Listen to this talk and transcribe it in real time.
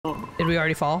we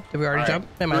already fall? Did we already jump?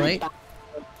 Am I late?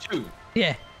 2.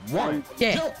 Yeah. 1.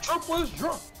 Yeah. Jump was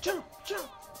drunk. Jump.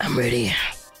 I'm ready.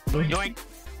 Yoink.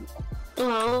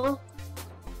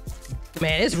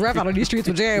 Man, it's rough out on these streets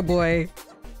with Jerry, boy.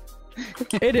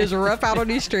 It is rough out on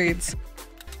these streets.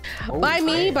 Oh, by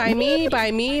me. I'm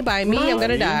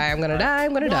gonna die. I'm gonna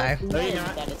die.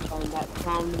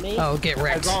 Oh, get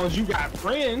wrecked. As long as you got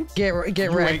friends, get wrecked.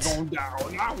 You ain't gonna die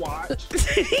on my watch.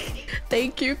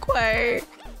 Thank you, Quay.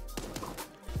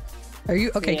 Are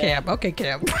you okay, Cam? Okay,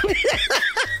 Cam.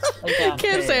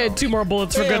 Cam said 2 more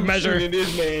bullets for good measure.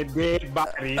 This man dead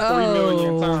body 3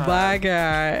 million times. Oh my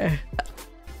god.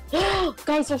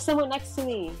 Guys, there's someone next to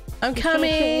me. I'm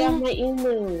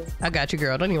coming. I got you,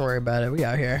 girl. Don't even worry about it. We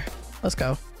out here. Let's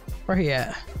go. Where he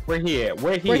at? Where he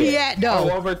at? No.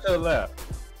 Oh, over to the left.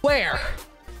 Where?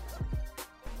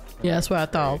 Yeah, that's what I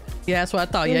thought.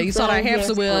 Yeah, you saw that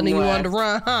hamster wheel and then you wanted to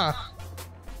run, huh?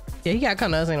 Yeah, he got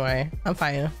kind of us anyway. I'm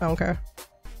fighting. I don't care.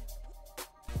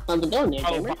 On the door, near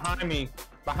behind me.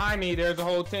 Behind me, there's a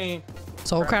whole team.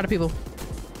 It's a whole crowd of people.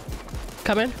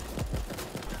 Coming.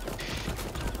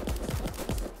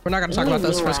 We're not gonna talk about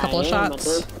those first couple of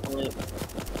shots.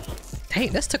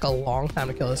 Dang, this took a long time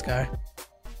to kill this guy.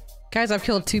 Guys, I've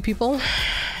killed 2 people.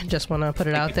 Just want to put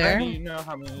it out there.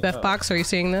 Beth Box, are you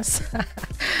seeing this?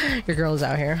 Your girl is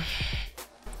out here.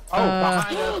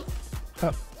 Behind us.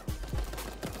 Oh.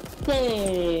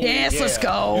 Yes, let's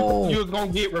go. You're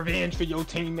gonna get revenge for your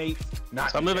teammates.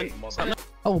 Not living.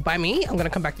 Oh, by me? I'm gonna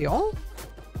come back to y'all.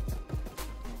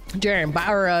 Jaren,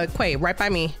 Quay, right by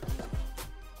me.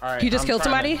 All right, You just killed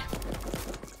somebody?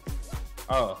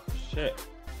 Oh, shit.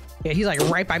 Yeah, he's like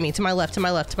right by me. To my left.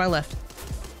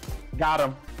 Got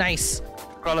him. Nice.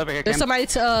 Crawl over here. There's somebody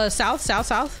to south.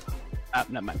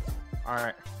 Never mind. All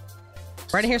right.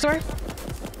 Right in here somewhere.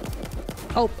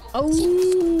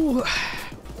 Oh.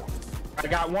 I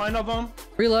got one of them.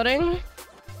 Reloading.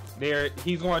 There.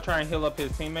 He's going to try and heal up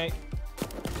his teammate.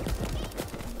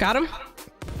 Got him.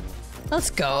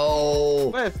 Let's go.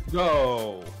 Let's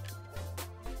go.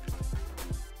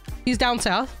 He's down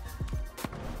south.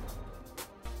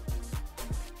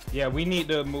 Yeah, we need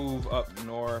to move up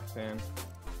north and.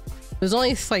 There's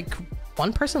only like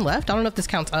 1 person left. I don't know if this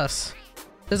counts us.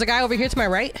 There's a guy over here to my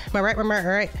right. My right. All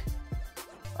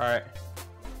right.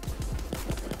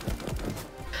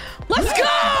 Let's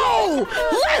go!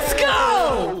 Let's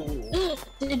go!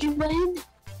 Did you win?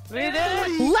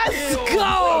 Let's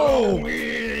go!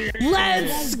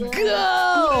 Let's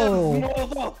go!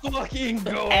 Motherfucking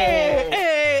go!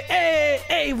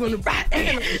 Hey, when the right,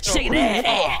 hey, shake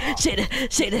that,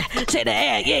 shake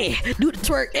that, yeah. Do the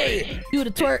twerk, hey, do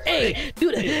the twerk, hey,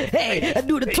 do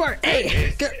the twerk,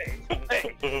 hey. Get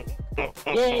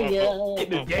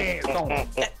the dance on.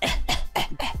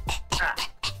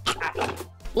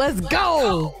 Let's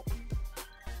go!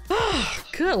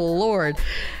 Good Lord.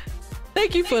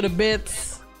 Thank you for the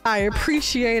bits. I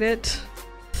appreciate it.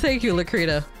 Thank you,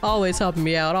 Lakrita. Always helping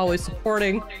me out, always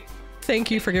supporting.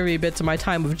 Thank you for giving me bits of my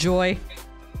time of joy.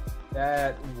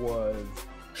 That was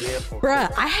difficult.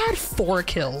 Bruh, I had 4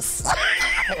 kills. I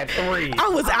had 3. I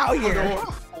was out here.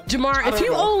 Jamar, if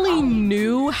you only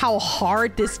knew how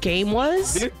hard this game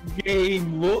was. This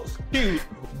game looks cute,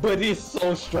 but it's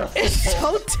so stressful. It's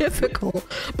so difficult.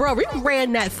 Bro, we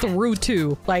ran that through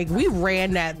too. Like, we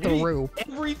ran that through.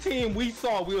 Every team we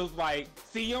saw, we was like,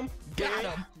 see him? Got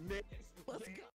him.